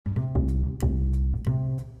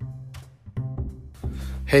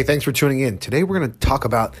Hey, thanks for tuning in. Today we're going to talk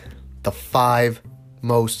about the 5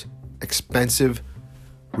 most expensive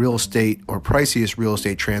real estate or priciest real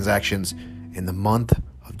estate transactions in the month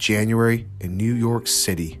of January in New York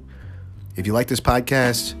City. If you like this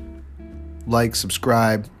podcast, like,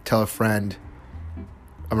 subscribe, tell a friend.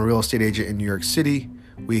 I'm a real estate agent in New York City.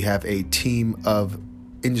 We have a team of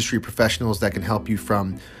industry professionals that can help you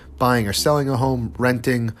from buying or selling a home,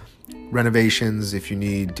 renting, renovations. If you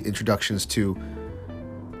need introductions to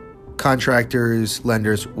contractors,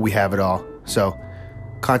 lenders, we have it all. So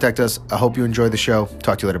contact us. I hope you enjoy the show.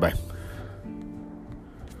 Talk to you later. Bye.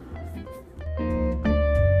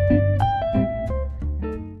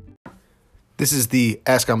 This is the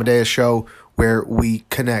Ask Amadeus show where we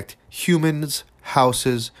connect humans,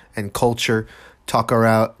 houses, and culture. Talk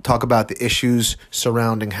about the issues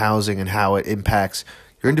surrounding housing and how it impacts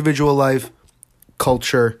your individual life,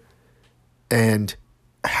 culture, and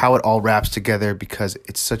how it all wraps together because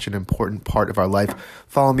it's such an important part of our life.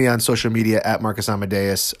 Follow me on social media at Marcus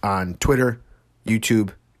Amadeus on Twitter,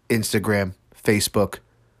 YouTube, Instagram, Facebook.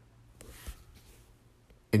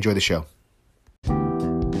 Enjoy the show.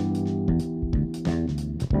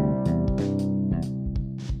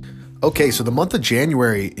 Okay, so the month of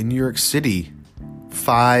January in New York City,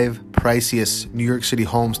 5 priciest New York City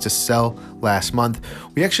homes to sell last month.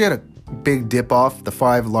 We actually had a big dip off. The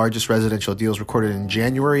 5 largest residential deals recorded in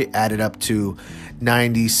January added up to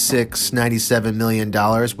 $97 million,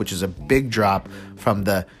 which is a big drop from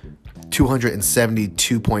the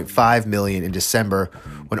 $272.5 million in December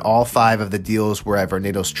when all 5 of the deals were at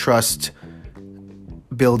Vornado's Trust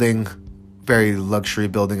building, very luxury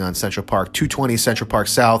building on Central Park, 220 Central Park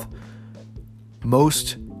South,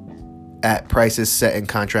 most at prices set in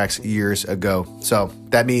contracts years ago. So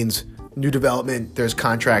that means new development, there's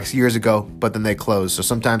contracts years ago, but then they close. So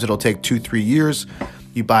sometimes it'll take 2-3 years.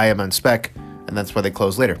 You buy them on spec, and that's why they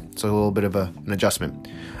close later. So a little bit of an adjustment.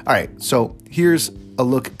 All right, so here's a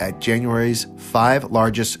look at January's 5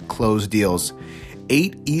 largest closed deals.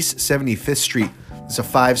 8 East 75th Street. It's a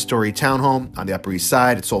 5-story townhome on the Upper East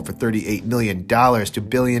Side. It sold for $38 million to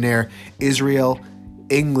billionaire Israel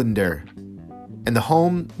Englander. And the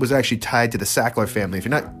home was actually tied to the Sackler family. If you're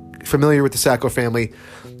not familiar with the Sackler family,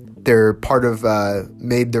 they're part of,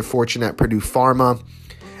 made their fortune at Purdue Pharma,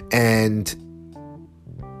 and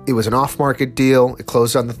it was an off-market deal. It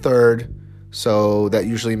closed on the 3rd, so that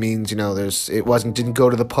usually means, didn't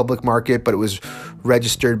go to the public market, but it was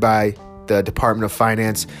registered by the Department of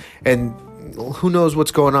Finance, and who knows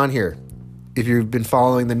what's going on here. If you've been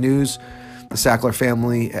following the news, the Sackler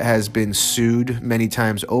family has been sued many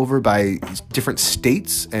times over by different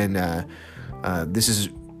states, and this is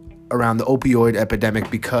around the opioid epidemic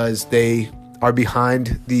because they are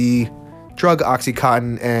behind the drug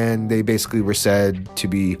OxyContin, and they basically were said to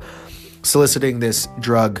be soliciting this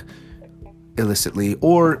drug illicitly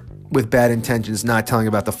or with bad intentions, not telling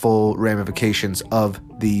about the full ramifications of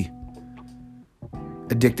the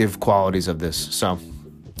addictive qualities of this. So,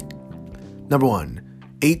 number 1,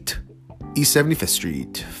 8 East 75th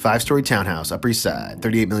Street, 5-story townhouse, Upper East Side,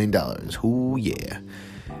 $38 million. Ooh, yeah.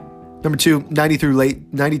 Number 2, 92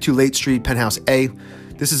 Late Street, Penthouse A.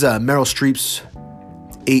 This is Meryl Streep's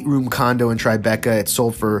 8-room condo in Tribeca. It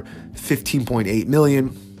sold for $15.8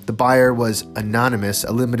 million. The buyer was Anonymous,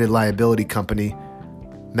 a limited liability company,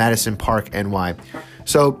 Madison Park, NY.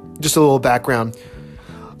 So just a little background.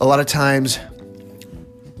 A lot of times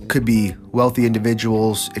could be wealthy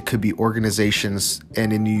individuals. It could be organizations.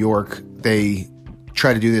 And in New York, they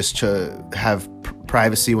try to do this to have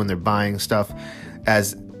privacy when they're buying stuff,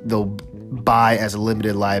 as they'll buy as a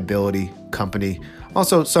limited liability company.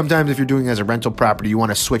 Also, sometimes if you're doing it as a rental property, you want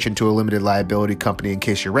to switch into a limited liability company in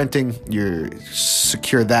case you're renting. You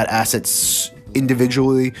secure that assets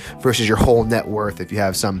individually versus your whole net worth if you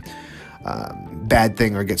have some bad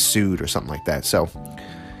thing or get sued or something like that. So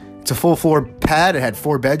it's a full floor pad. It had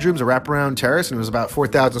 4 bedrooms, a wraparound terrace, and it was about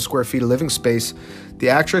 4,000 square feet of living space. The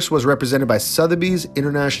actress was represented by Sotheby's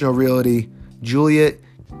International Realty, Juliet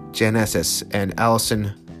Janessis, and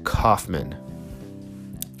Allison Kaufman.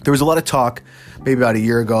 There was a lot of talk maybe about a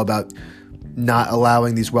year ago about not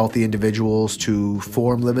allowing these wealthy individuals to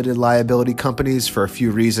form limited liability companies for a few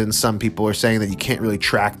reasons. Some people are saying that you can't really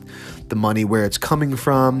track the money where it's coming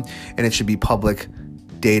from, and it should be public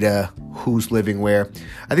data, who's living where.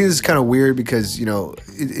 I think this is kind of weird because,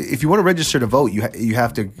 if you want to register to vote, you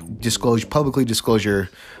have to publicly disclose your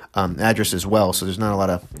address as well. So there's not a lot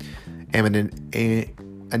of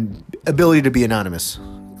an ability to be anonymous.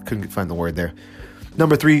 Couldn't find the word there.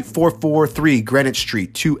 Number 3, 443 Greenwich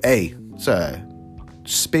Street, 2A. It's a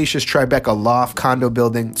spacious Tribeca loft condo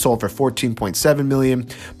building sold for $14.7 million.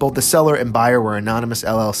 Both the seller and buyer were anonymous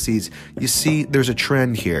LLCs. You see, there's a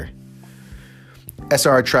trend here.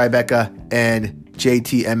 SR Tribeca and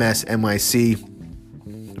JTMS NYC.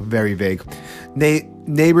 Very vague.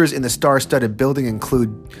 Neighbors in the star-studded building include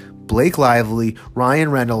Blake Lively,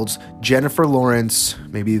 Ryan Reynolds, Jennifer Lawrence,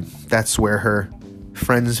 maybe that's where her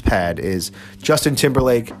friend's pad is, Justin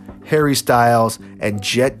Timberlake, Harry Styles, and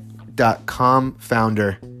Jet.com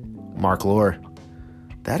founder Mark Lore.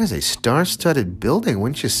 That is a star-studded building,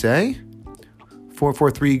 wouldn't you say?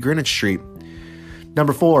 443 Greenwich Street.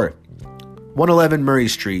 Number 4, 111 Murray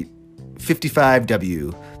Street,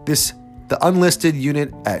 55W. The unlisted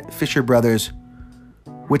unit at Fisher Brothers,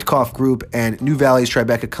 Witkoff Group, and New Valley's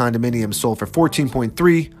Tribeca condominium sold for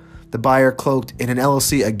 $14.3. The buyer cloaked in an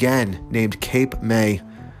LLC again named Cape May.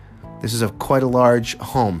 This is quite a large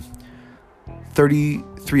home.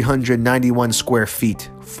 3,391 square feet,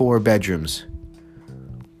 4 bedrooms.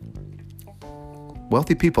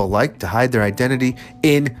 Wealthy people like to hide their identity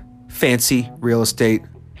in fancy real estate.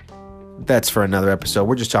 That's for another episode.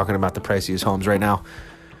 We're just talking about the priciest homes right now.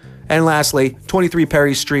 And lastly, 23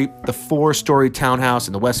 Perry Street, the 4-story townhouse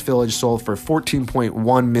in the West Village sold for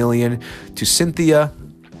 $14.1 million to Cynthia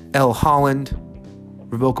L. Holland,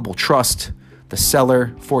 Revocable Trust. The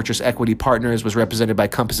seller, Fortress Equity Partners, was represented by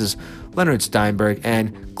Compass's Leonard Steinberg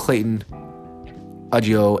and Clayton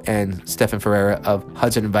Uggio and Stefan Ferreira of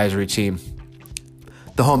Hudson Advisory Team.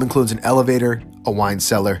 The home includes an elevator, a wine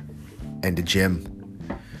cellar, and a gym.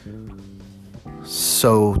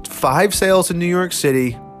 So 5 sales in New York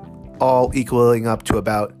City, all equaling up to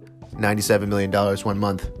about $97 million one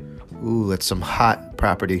month. Ooh, that's some hot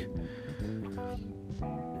property.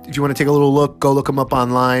 If you want to take a little look, go look them up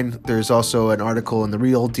online. There's also an article in The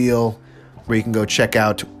Real Deal where you can go check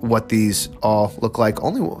out what these all look like.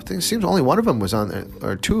 It seems only one of them was on there,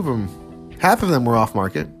 or 2 of them. Half of them were off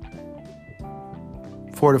market.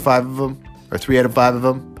 4 to 5 of them, or 3 out of 5 of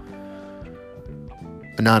them,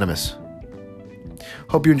 anonymous.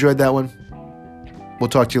 Hope you enjoyed that one. We'll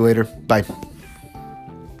talk to you later. Bye.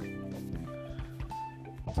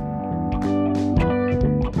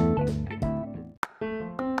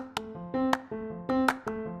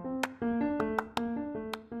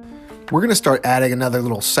 We're going to start adding another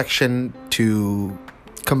little section to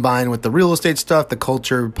combine with the real estate stuff, the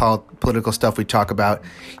culture, political stuff we talk about.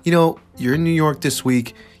 You know, you're in New York this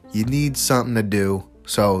week. You need something to do.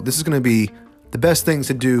 So this is going to be the best things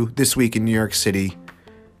to do this week in New York City.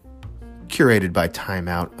 Curated by Time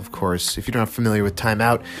Out, of course. If you're not familiar with Time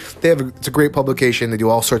Out, it's a great publication. They do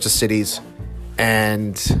all sorts of cities,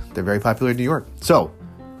 and they're very popular in New York. So,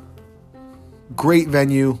 great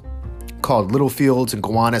venue called Littlefields in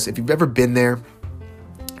Gowanus. If you've ever been there,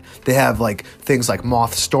 they have things like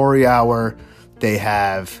Moth Story Hour. They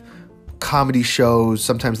have comedy shows.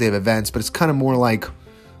 Sometimes they have events, but it's kind of more like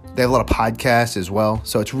they have a lot of podcasts as well.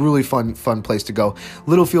 So it's really fun place to go.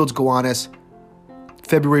 Littlefields, Gowanus.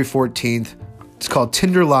 February 14th. It's called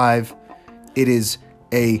Tinder Live. It is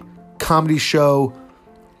a comedy show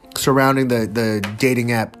surrounding the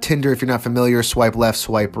dating app Tinder. If you're not familiar, swipe left,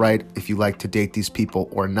 swipe right if you like to date these people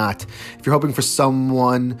or not. If you're hoping for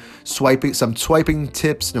some swiping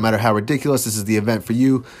tips, no matter how ridiculous, this is the event for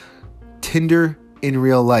you. Tinder in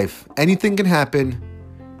real life. Anything can happen.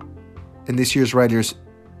 And this year's writers,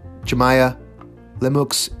 Jemiah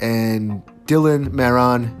Lemux and Dylan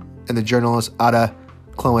Maron, and the journalist Ada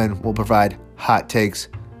Clowen will provide hot takes.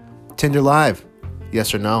 Tinder Live,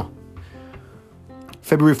 yes or no?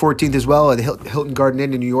 February 14th as well at the Hilton Garden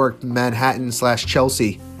Inn in New York,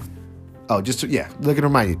 Manhattan/Chelsea. Oh, look at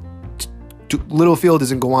remind you. Littlefield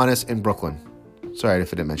is in Gowanus in Brooklyn. Sorry if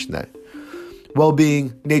I didn't mention that.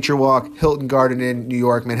 Wellbeing, Nature Walk, Hilton Garden Inn, New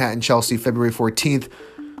York, Manhattan, Chelsea, February 14th.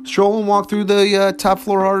 Stroll and walk through the top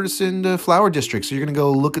floor artisan flower district. So you're going to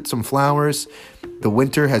go look at some flowers. The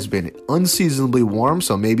winter has been unseasonably warm,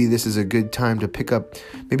 so maybe this is a good time to pick up,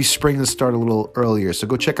 maybe spring to start a little earlier. So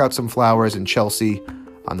go check out some flowers in Chelsea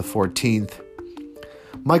on the 14th.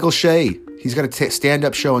 Michael Shea, he's got a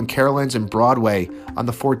stand-up show in Caroline's and Broadway on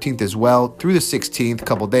the 14th as well, through the 16th, a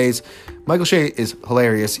couple days. Michael Shea is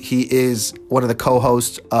hilarious. He is one of the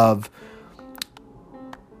co-hosts of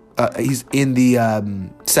he's in the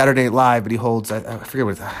Saturday Night Live, but he holds, I forget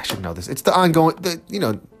what I should know this. It's the ongoing,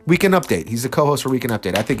 Weekend Update. He's the co-host for Weekend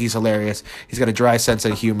Update. I think he's hilarious. He's got a dry sense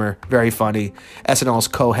of humor, very funny. SNL's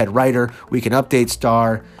co-head writer, Weekend Update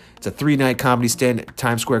star. It's a 3-night comedy stand at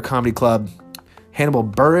Times Square Comedy Club. Hannibal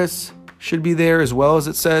Buress should be there as well, as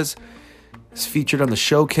it says. It's featured on the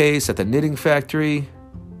showcase at the Knitting Factory.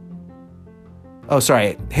 Oh,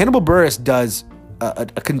 sorry. Hannibal Buress does a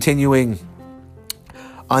continuing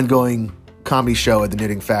ongoing comedy show at the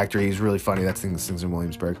Knitting Factory. He's really funny. This thing's in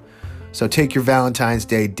Williamsburg. So take your Valentine's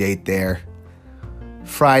Day date there.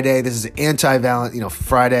 Friday, this is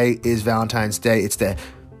Friday is Valentine's Day.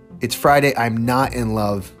 It's Friday, I'm Not in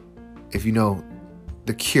Love. If you know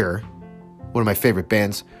The Cure, one of my favorite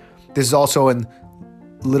bands. This is also in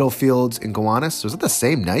Littlefields in Gowanus. Was it the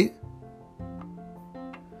same night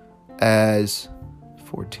as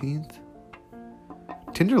 14th?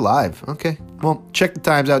 Tinder Live. Okay. Well, check the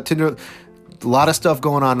times out. Tinder, a lot of stuff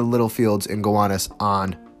going on in Littlefields in Gowanus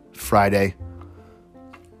on Friday.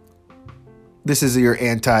 This is your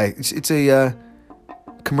it's a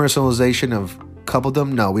commercialization of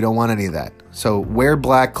coupledom. No, we don't want any of that. So wear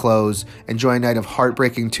black clothes, enjoy a night of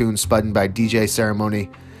heartbreaking tunes spun by DJ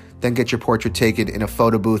Ceremony, then get your portrait taken in a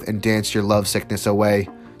photo booth and dance your love sickness away.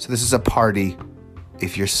 So this is a party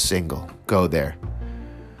if you're single. Go there.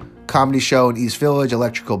 Comedy show in East Village,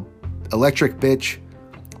 Electric Bitch,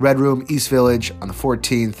 Red Room, East Village on the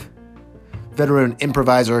 14th. Veteran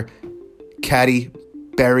improviser Caddy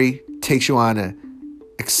Berry takes you on an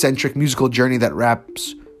eccentric musical journey that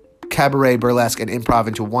wraps cabaret, burlesque, and improv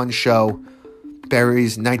into one show.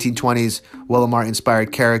 Berry's 1920s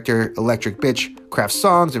Willamar-inspired character, Electric Bitch, crafts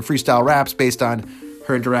songs and freestyle raps based on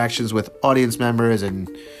her interactions with audience members and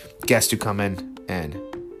guests who come in and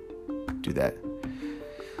do that.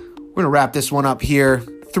 We're going to wrap this one up here.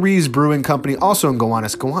 Threes Brewing Company, also in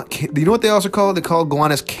Gowanus. You know what they also call it? They call it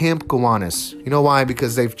Gowanus Camp Gowanus. You know why?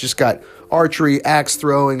 Because they've just got archery, axe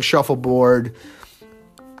throwing, shuffleboard,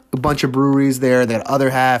 a bunch of breweries there. They got other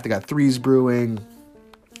half. They got Threes Brewing,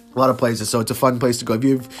 a lot of places. So it's a fun place to go.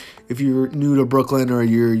 If you're new to Brooklyn or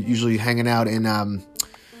you're usually hanging out in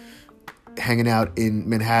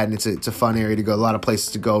Manhattan, it's a fun area to go. A lot of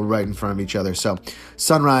places to go right in front of each other. So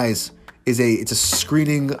Sunrise it's a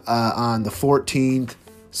screening on the 14th.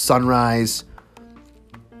 Sunrise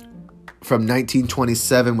from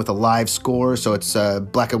 1927 with a live score. So it's a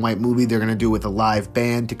black and white movie they're going to do with a live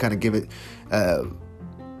band to kind of give it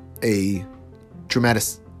a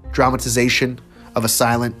dramatization of a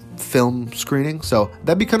silent film screening. So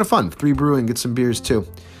that'd be kind of fun. 3 Brewing, get some beers too.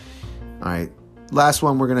 All right. Last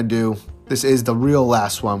one we're going to do. This is the real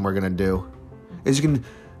last one we're going to do. This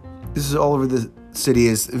is all over the city,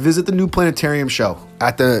 is visit the new planetarium show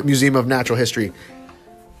at the Museum of Natural History.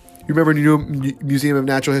 You remember the new Museum of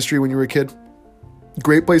Natural History when you were a kid?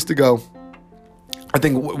 Great place to go. I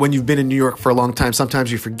think when you've been in New York for a long time,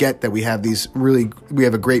 sometimes you forget that we have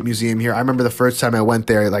a great museum here. I remember the first time I went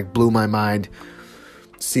there, it blew my mind,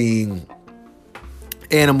 seeing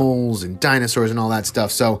animals and dinosaurs and all that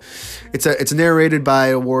stuff. So it's narrated by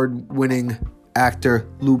award-winning actor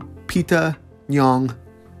Lupita Nyong.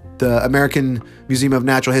 The American Museum of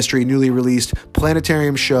Natural History newly released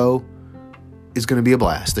planetarium show is going to be a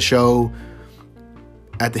blast. The show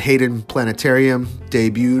at the Hayden Planetarium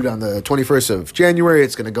debuted on the 21st of January.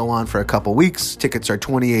 It's going to go on for a couple weeks. Tickets are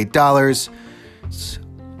 $28.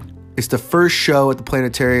 It's the first show at the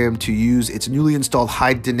planetarium to use its newly installed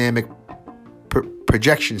high dynamic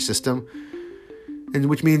projection system, and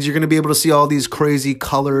which means you're going to be able to see all these crazy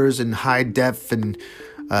colors and high def. And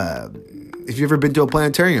if you've ever been to a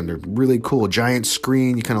planetarium, they're really cool. Giant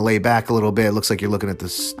screen. You kind of lay back a little bit. It looks like you're looking at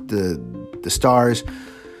the stars.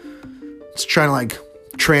 It's trying to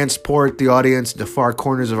transport the audience into far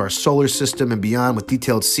corners of our solar system and beyond with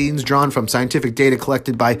detailed scenes drawn from scientific data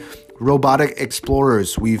collected by robotic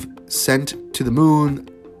explorers we've sent to the moon,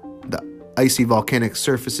 the icy volcanic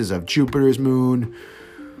surfaces of Jupiter's moon,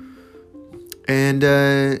 and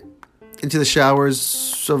into the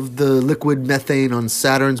showers of the liquid methane on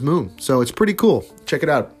Saturn's moon. So it's pretty cool. Check it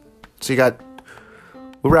out. So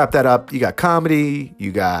we'll wrap that up. You got comedy,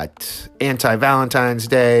 you got anti-Valentine's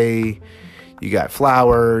Day, you got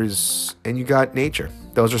flowers, and you got nature.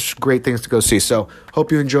 Those are great things to go see. So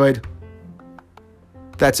hope you enjoyed.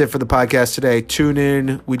 That's it for the podcast today. Tune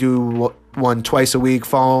in. We do one twice a week.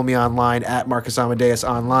 Follow me online at Marcus Amadeus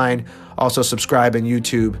online. Also subscribe on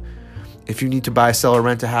YouTube. If you need to buy, sell, or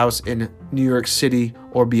rent a house in New York City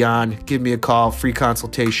or beyond, give me a call, free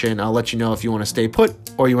consultation. I'll let you know if you want to stay put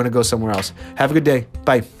or you want to go somewhere else. Have a good day.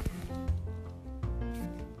 Bye.